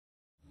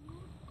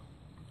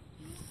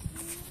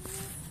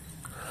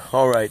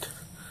Alright,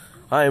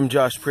 I am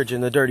Josh Pridgeon,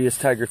 the Dirtiest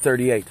Tiger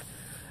 38,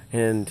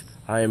 and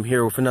I am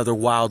here with another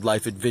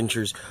wildlife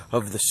adventures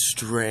of the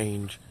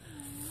strange.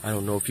 I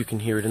don't know if you can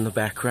hear it in the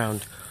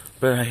background,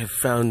 but I have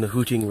found the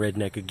hooting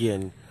redneck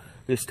again.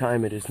 This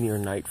time it is near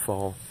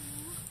nightfall,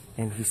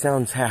 and he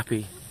sounds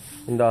happy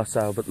and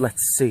docile, but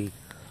let's see.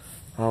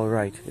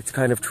 Alright, it's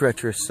kind of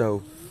treacherous,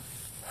 so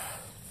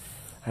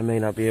I may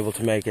not be able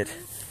to make it,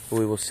 but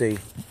we will see.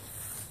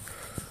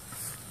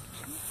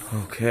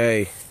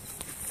 Okay.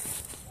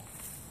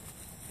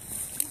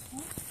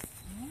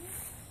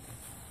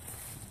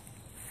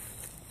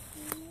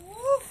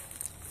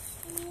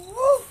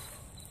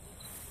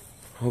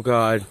 Oh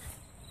God.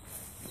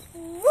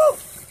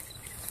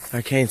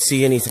 I can't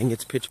see anything.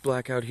 It's pitch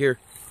black out here.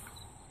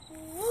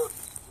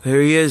 There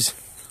he is.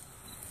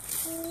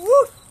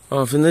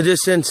 Off in the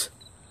distance.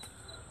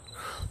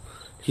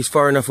 He's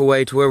far enough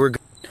away to where we're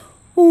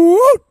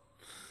going.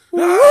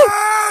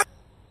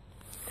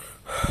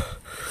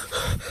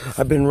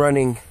 I've been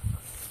running.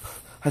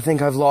 I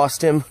think I've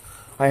lost him.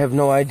 I have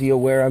no idea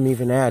where I'm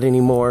even at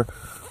anymore.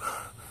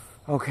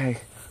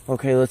 Okay,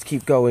 let's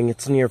keep going.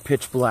 It's near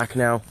pitch black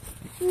now.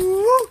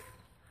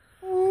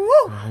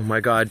 Oh my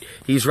God,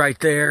 he's right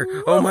there.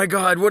 Oh my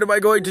God, what am I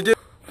going to do?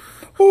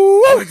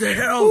 What the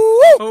hell?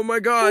 Oh my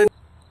God.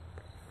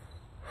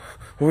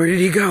 Where did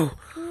he go?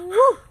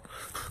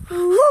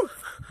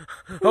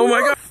 Oh my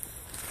God.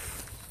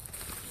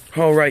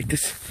 All right,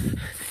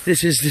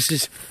 this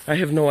is, I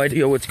have no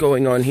idea what's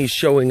going on. He's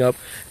showing up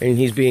and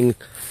he's being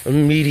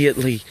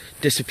immediately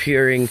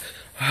disappearing.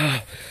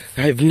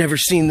 I've never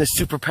seen this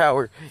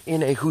superpower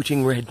in a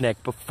hooting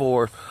redneck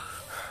before.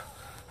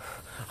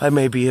 I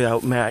may be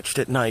outmatched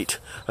at night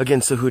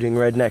against the hooting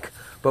redneck,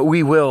 but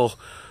we will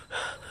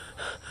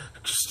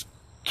just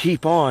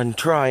keep on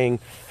trying.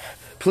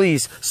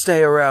 Please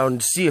stay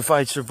around, see if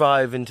I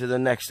survive into the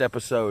next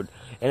episode.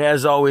 And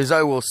as always,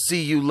 I will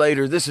see you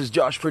later. This is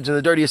Josh Pridgeon,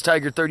 the Dirtiest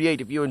Tiger 38.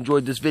 If you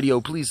enjoyed this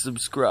video, please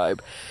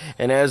subscribe.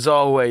 And as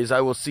always, I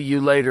will see you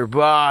later.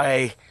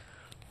 Bye.